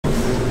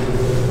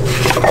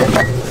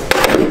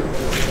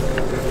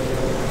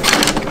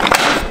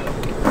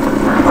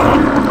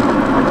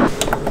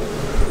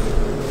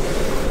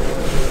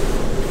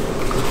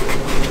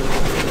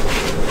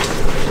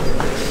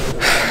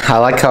I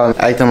like how I'm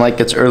acting like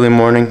it's early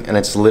morning and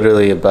it's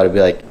literally about to be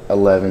like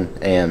 11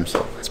 a.m.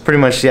 So it's pretty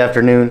much the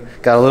afternoon.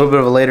 Got a little bit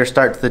of a later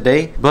start to the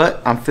day,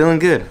 but I'm feeling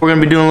good. We're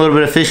gonna be doing a little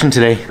bit of fishing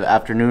today. The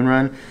afternoon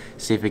run,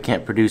 see if it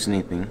can't produce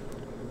anything.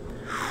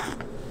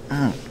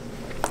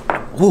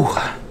 Ooh,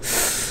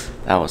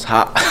 that was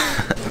hot.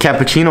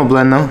 Cappuccino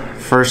blend though.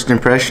 First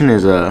impression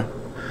is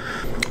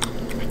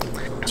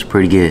it's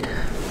pretty good.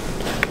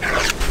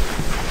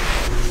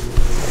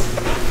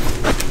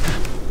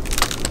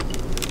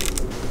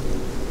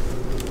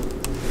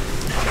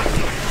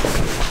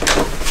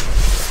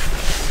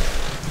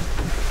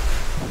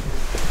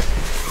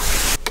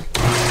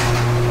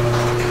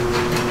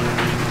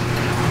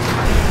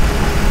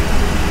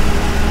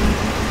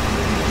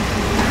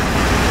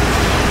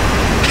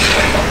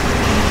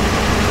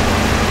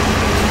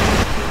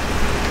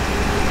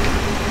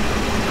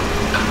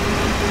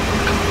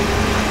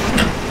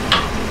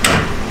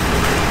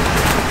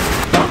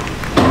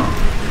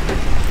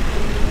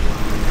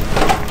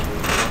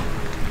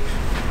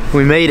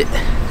 We made it.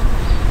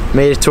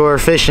 Made it to our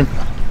fishing.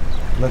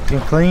 Looking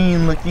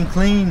clean, looking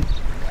clean.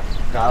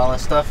 Got all that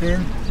stuff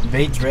in.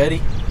 Bait's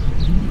ready.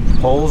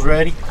 Poles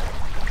ready.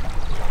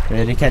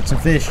 Ready to catch some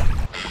fish.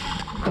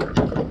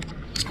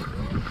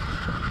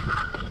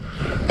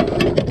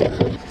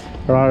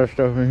 A lot of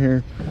stuff in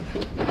here.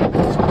 You're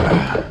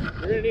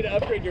gonna need to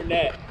upgrade your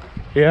net.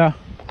 Yeah.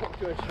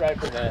 To a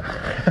striper net.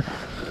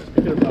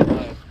 You're good about mine.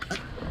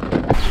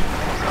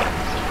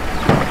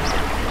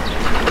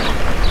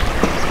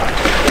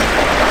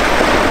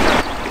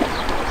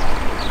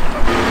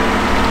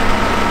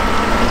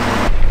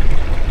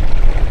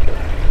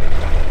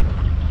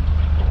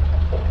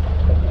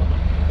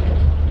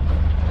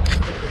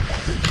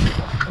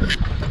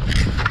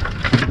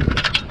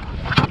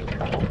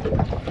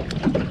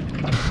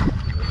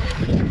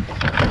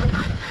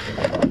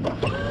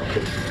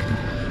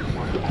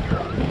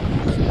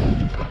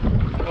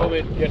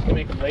 You have to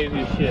make them lazy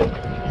as shit.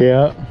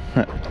 Yeah.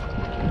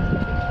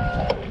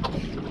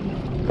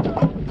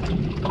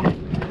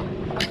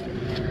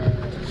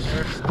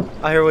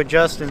 Out here with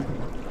Justin,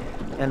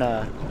 and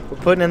we're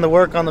putting in the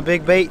work on the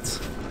big baits.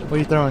 What are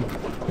you throwing?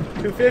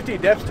 250,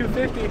 depth's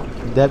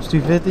 250. Depth's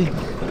 250?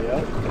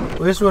 Yeah.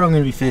 Well, this is what I'm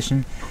going to be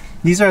fishing.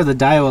 These are the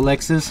Dio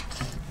Alexas.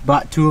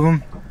 Bought 2 of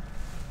them.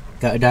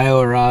 Got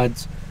Dio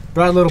rods.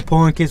 Brought a little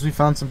pole in case we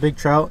found some big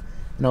trout.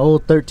 And an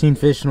old 13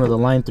 fishing with a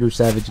line through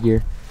Savage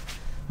gear.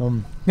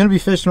 I'm gonna be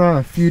fishing around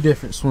a few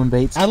different swim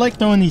baits. I like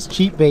throwing these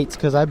cheap baits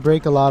because I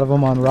break a lot of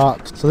them on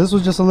rocks. So this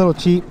was just a little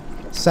cheap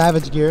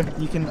Savage gear.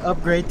 You can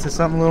upgrade to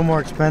something a little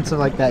more expensive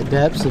like that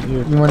Depths if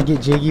you want to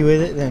get jiggy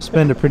with it, then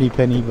spend a pretty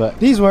penny. But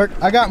these work.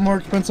 I got more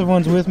expensive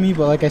ones with me,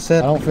 but like I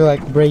said, I don't feel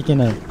like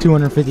breaking a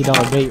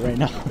 $250 bait right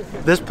now.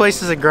 This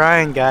place is a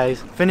grind,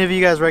 guys. If any of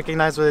you guys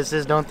recognize what this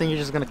is, don't think you're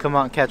just gonna come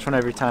out and catch one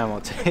every time. I'll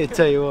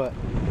tell you what.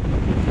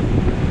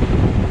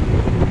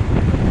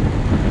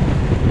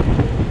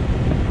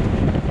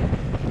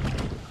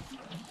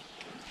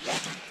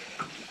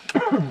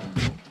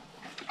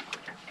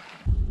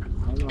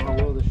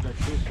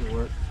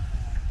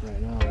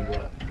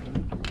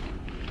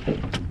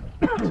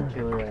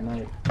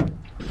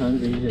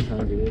 Hungry, he's just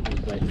hungry.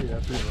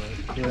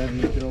 Whatever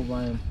you throw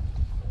by him.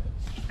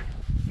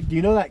 Do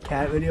you know that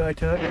cat video I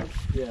took?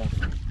 Yeah.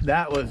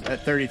 That was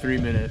at 33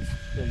 minutes.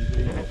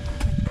 33 minutes.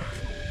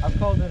 I've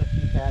called in a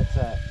few cats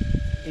at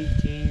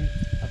 18.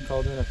 I've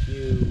called in a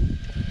few.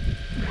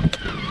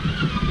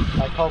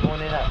 I called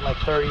one in at like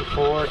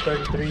 34,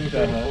 33,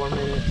 34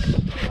 minutes.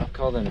 I've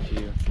called in a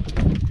few.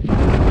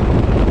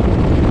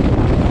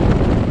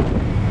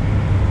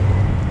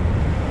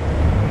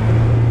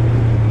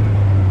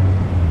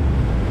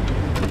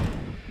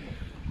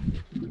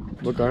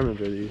 What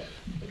garments are these?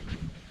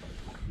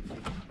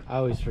 I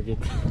always forget.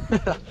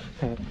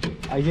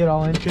 I get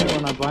all into it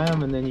when I buy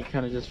them, and then you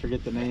kind of just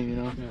forget the name, you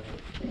know? Yeah.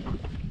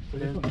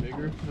 Is this one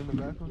bigger than the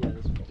back one? Yeah,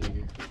 this one's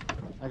bigger.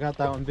 I got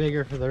that one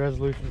bigger for the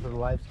resolution for the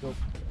live scope.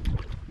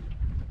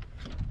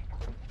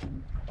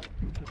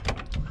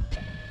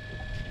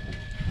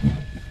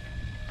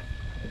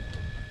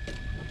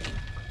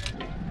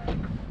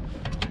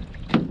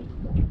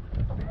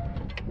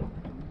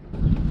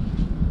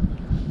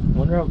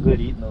 I wonder how good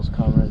eating those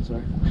comrades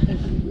are.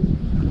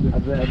 I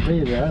bet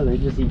you they are. They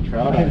just eat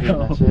trout out here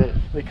and that's it.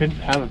 They couldn't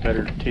have a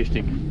better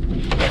tasting.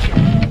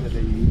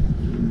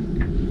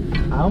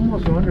 I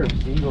almost wonder if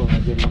seagulls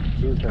are good eating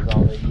too, because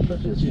all they eat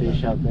is just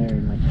fish out there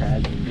and like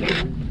crabs and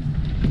shit.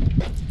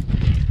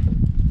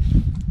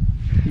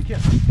 You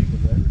can't hunt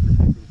seagulls, right?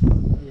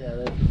 Yeah,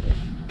 that's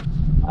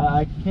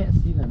I can't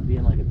see them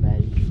being like a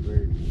bad eating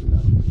bird.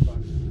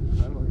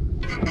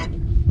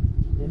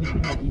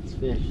 Anything that eats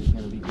fish is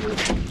going to be good.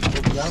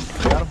 Got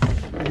him.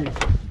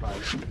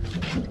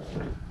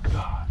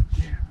 God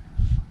damn.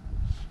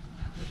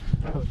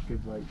 That was a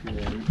good bite too,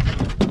 right?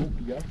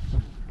 You got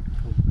him?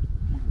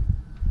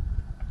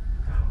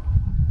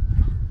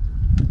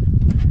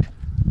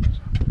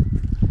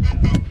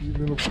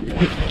 little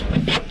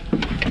fish.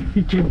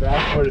 He came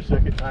back for the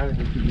second time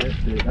and he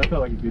missed it. That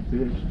felt like a good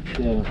fish.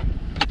 Yeah.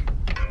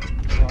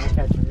 Well, I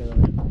catch him here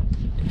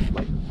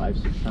like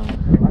 5-6 pounds.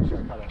 Actually, I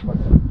caught that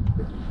fucking.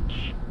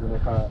 Then I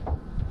caught.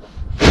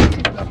 Yep,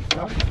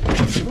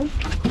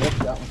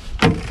 that one.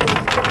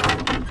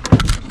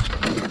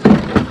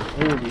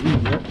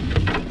 Yep.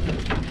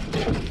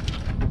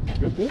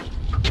 Good fish.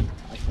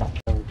 I can't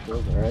tell which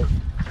feels alright.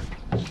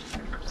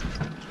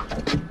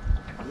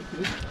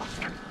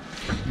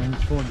 Man,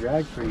 it's pulling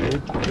drag pretty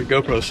good. The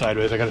GoPro's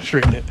sideways, I gotta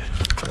straighten it.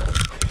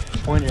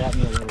 Point it at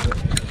me a little bit.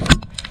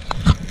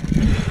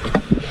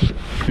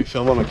 Can you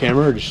film on my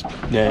camera or just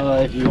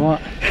If you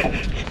want.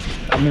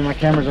 I mean, my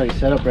camera's already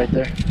set up right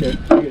there. Good.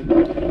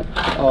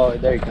 Oh,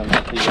 there he comes.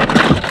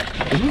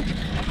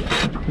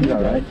 He's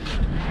alright.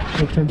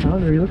 A 10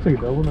 pounder, he looks like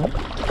a double now.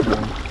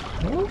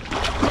 Oh.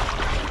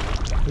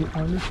 8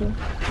 pounder still.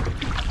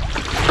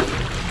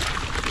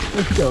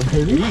 Let's go,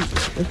 baby.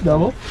 It's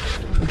double.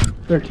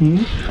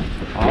 13.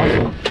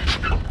 Awesome.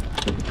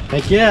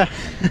 Heck yeah.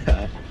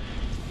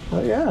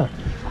 Oh yeah.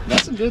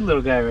 That's a good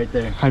little guy right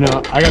there. I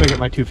know, I gotta get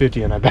my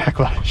 250 and I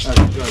backlashed.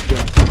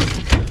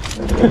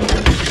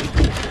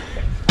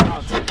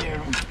 I'll take care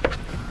of him.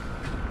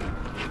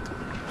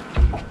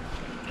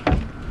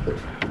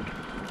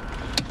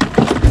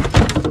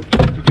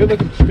 Good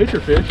looking fisher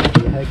fish.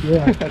 Heck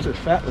yeah. That's a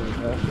fat little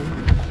bastard.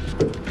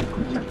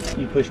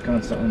 You push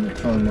constant on the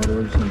trolling motor,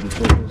 we're just gonna be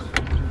focused.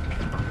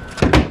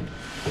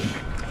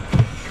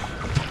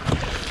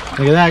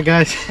 Look at that,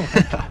 guys.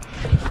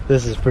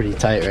 This is pretty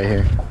tight right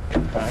here.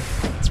 Okay.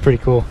 It's pretty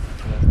cool.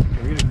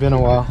 It's been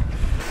a while.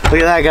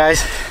 Look at that,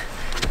 guys.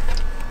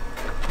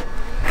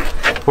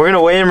 We're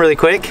gonna weigh him really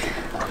quick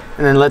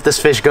and then let this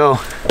fish go.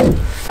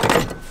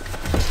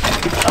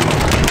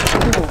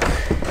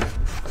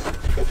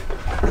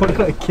 What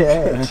a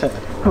catch.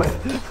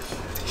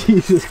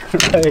 Jesus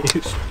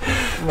Christ.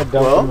 I'm gonna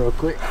dump him real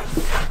quick.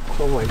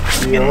 Oh my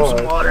god. Get him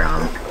some water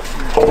on him.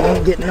 I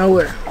ain't getting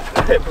nowhere.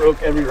 It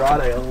broke every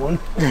rod I own.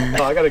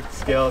 Oh, I got a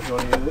scale if you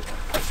want to use it.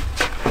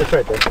 It's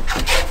right there.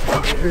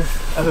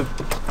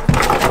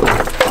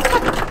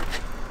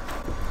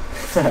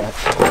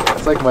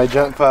 It's like my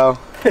junk pile.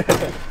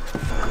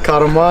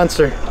 Caught a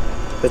monster.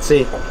 Let's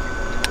see.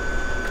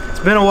 It's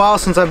been a while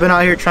since I've been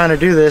out here trying to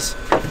do this.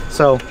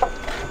 So,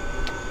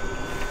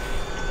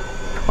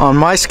 on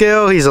my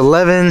scale, he's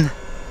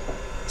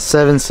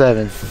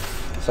 11.77.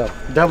 So,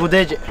 double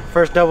digit.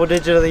 First double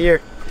digit of the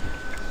year.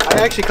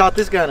 I actually caught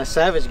this guy in a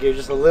Savage gear,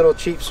 just a little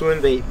cheap swim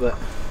bait, but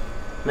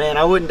man,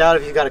 I wouldn't doubt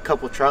if he's got a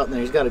couple trout in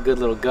there. He's got a good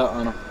little gut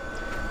on him.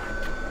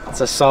 It's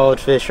a solid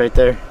fish right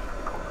there.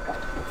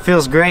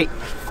 Feels great.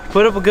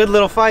 Put up a good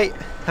little fight.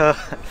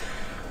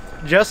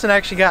 Justin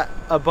actually got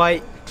a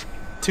bite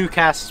 2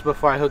 casts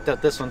before I hooked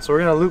up this one, so we're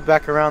gonna loop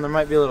back around. There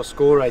might be a little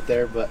school right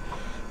there, but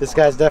this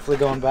guy's definitely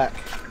going back.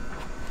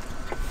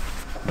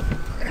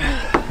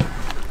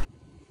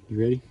 You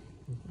ready?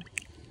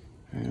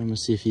 All right, I'm gonna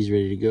see if he's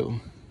ready to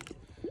go.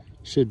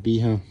 Should be,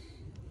 huh?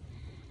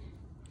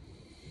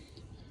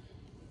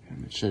 I'm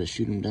gonna try to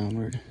shoot him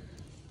downward.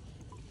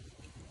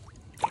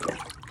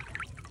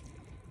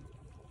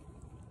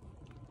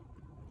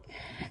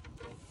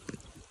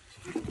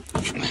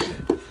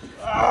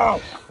 Ow!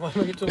 Why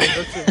don't I get to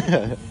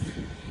the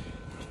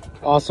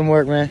Awesome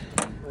work, man.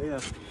 Oh, yeah.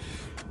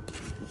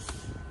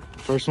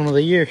 First one of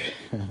the year.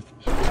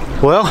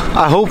 Well,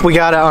 I hope we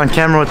got it on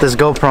camera with this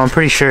GoPro. I'm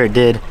pretty sure it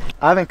did.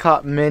 I haven't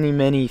caught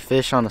many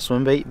fish on a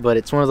swim bait, but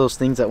it's one of those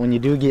things that when you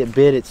do get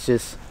bit, it's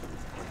just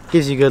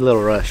gives you a good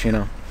little rush, you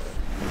know.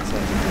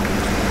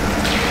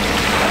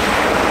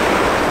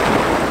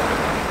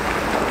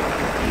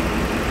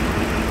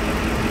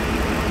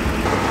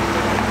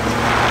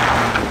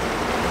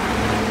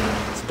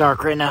 It's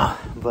dark right now,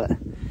 but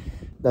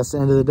that's the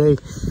end of the day.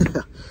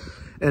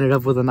 Ended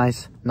up with a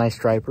nice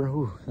striper.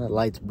 Ooh, that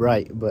light's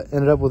bright, but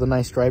ended up with a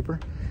nice striper.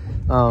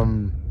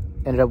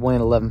 Ended up weighing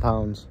 11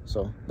 pounds,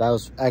 so that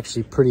was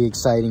actually pretty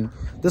exciting.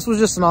 This was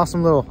just an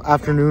awesome little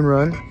afternoon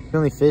run. We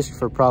only fished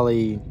for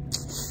probably, I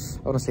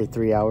want to say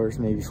 3 hours,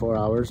 maybe 4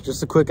 hours.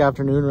 Just a quick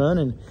afternoon run,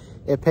 and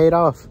it paid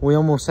off. We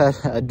almost had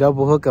a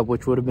double hookup,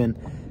 which would have been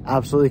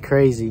absolutely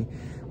crazy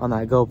on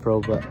that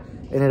GoPro, but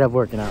it ended up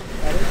working out.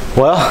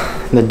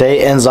 Well, the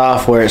day ends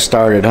off where it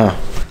started, huh?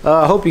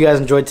 I hope you guys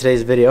enjoyed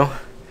today's video.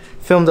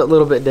 Filmed it a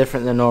little bit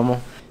different than normal.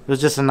 It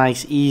was just a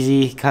nice,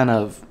 easy, kind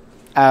of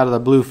out of the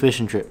blue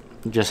fishing trip.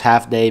 Just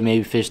half day,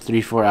 maybe fished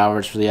 3-4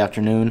 hours for the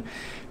afternoon.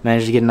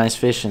 Managed to get a nice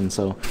fish in.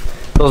 So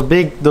those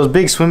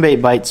big swim bait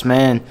bites,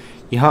 man,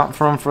 you hunt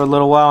for them for a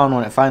little while, and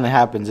when it finally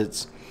happens,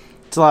 it's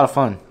a lot of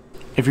fun.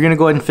 If you're gonna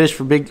go ahead and fish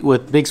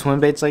with big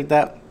swim baits like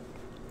that,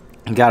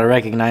 you gotta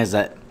recognize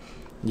that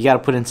you gotta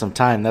put in some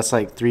time. That's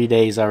like 3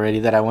 days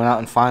already that I went out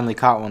and finally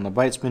caught one. The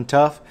bite's been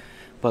tough,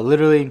 but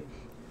literally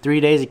 3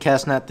 days of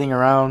casting that thing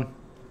around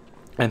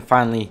and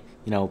finally,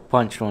 you know,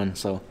 punched one.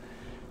 So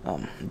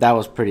that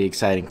was pretty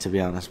exciting, to be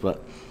honest.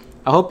 But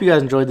I hope you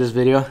guys enjoyed this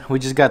video. We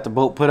just got the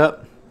boat put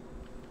up,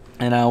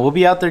 and we'll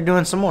be out there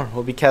doing some more.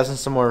 We'll be casting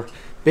some more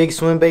big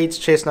swim baits,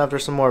 chasing after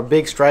some more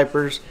big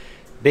stripers,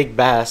 big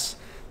bass.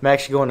 I'm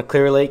actually going to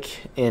Clear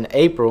Lake in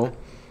April,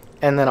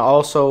 and then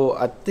also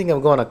I think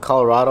I'm going to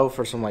Colorado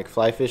for some like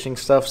fly fishing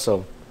stuff.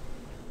 So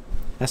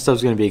that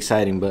stuff's gonna be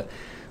exciting. But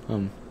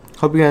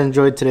hope you guys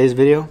enjoyed today's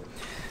video.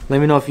 Let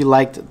me know if you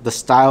liked the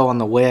style and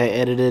the way I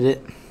edited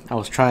it. I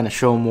was trying to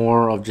show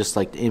more of just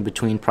like the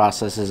in-between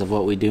processes of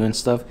what we do and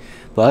stuff.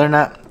 But other than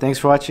that, thanks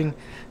for watching,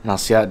 and I'll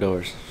see you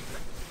outdoors.